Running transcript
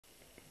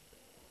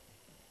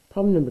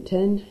Problem number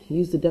 10.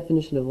 Use the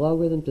definition of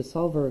logarithm to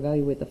solve or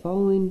evaluate the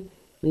following.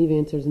 Leave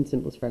answers in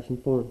simplest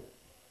fraction form.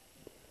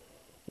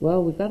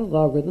 Well, we've got a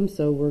logarithm,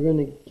 so we're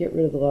going to get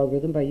rid of the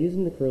logarithm by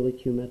using the curly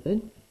Q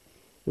method.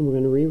 And we're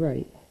going to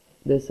rewrite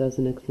this as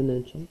an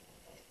exponential.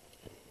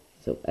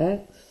 So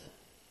x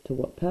to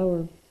what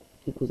power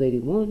equals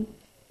 81.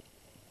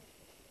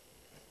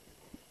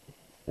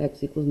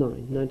 X equals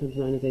 9. 9 times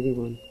 9 is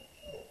 81.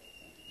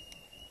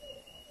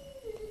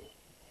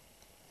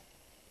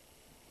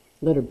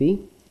 Letter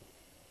B.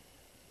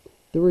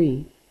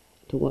 3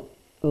 to what?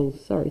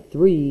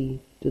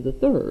 3 to the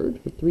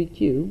third, or 3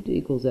 cubed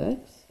equals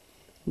x.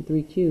 And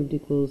 3 cubed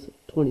equals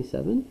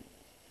 27.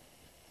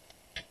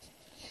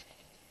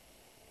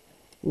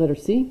 Letter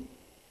C.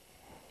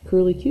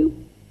 Curly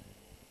Q.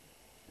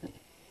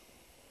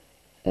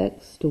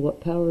 X to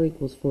what power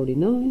equals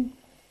 49?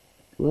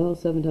 Well,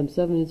 7 times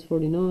 7 is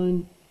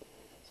 49,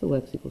 so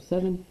x equals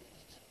 7.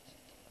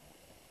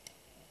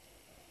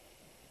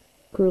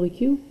 Curly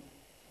Q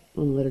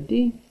on letter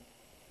D.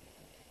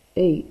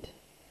 8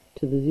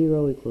 to the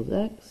 0 equals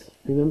x.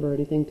 Remember,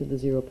 anything to the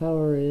 0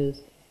 power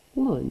is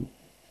 1.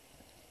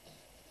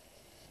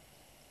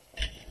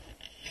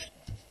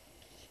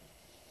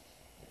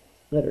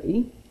 Letter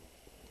E.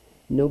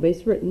 No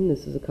base written.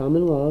 This is a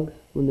common log.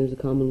 When there's a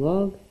common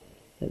log,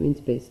 that means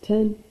base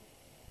 10.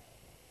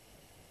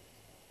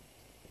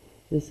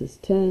 This is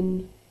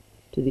 10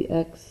 to the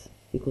x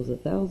equals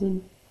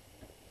 1,000.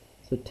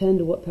 So 10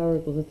 to what power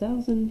equals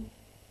 1,000?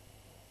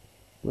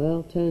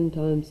 Well, 10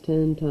 times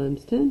 10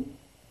 times 10.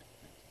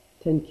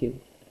 10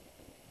 cubed.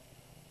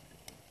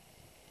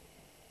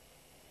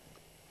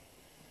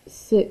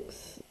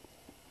 6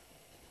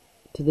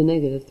 to the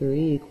negative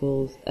 3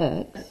 equals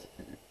x.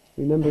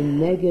 Remember,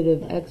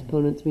 negative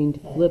exponents mean to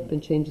flip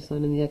and change the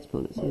sign in the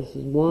exponent. So this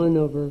is 1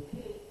 over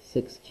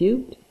 6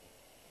 cubed.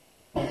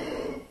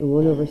 And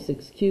 1 over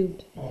 6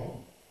 cubed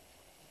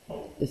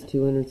is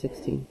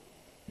 216.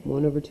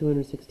 1 over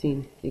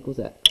 216 equals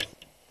x.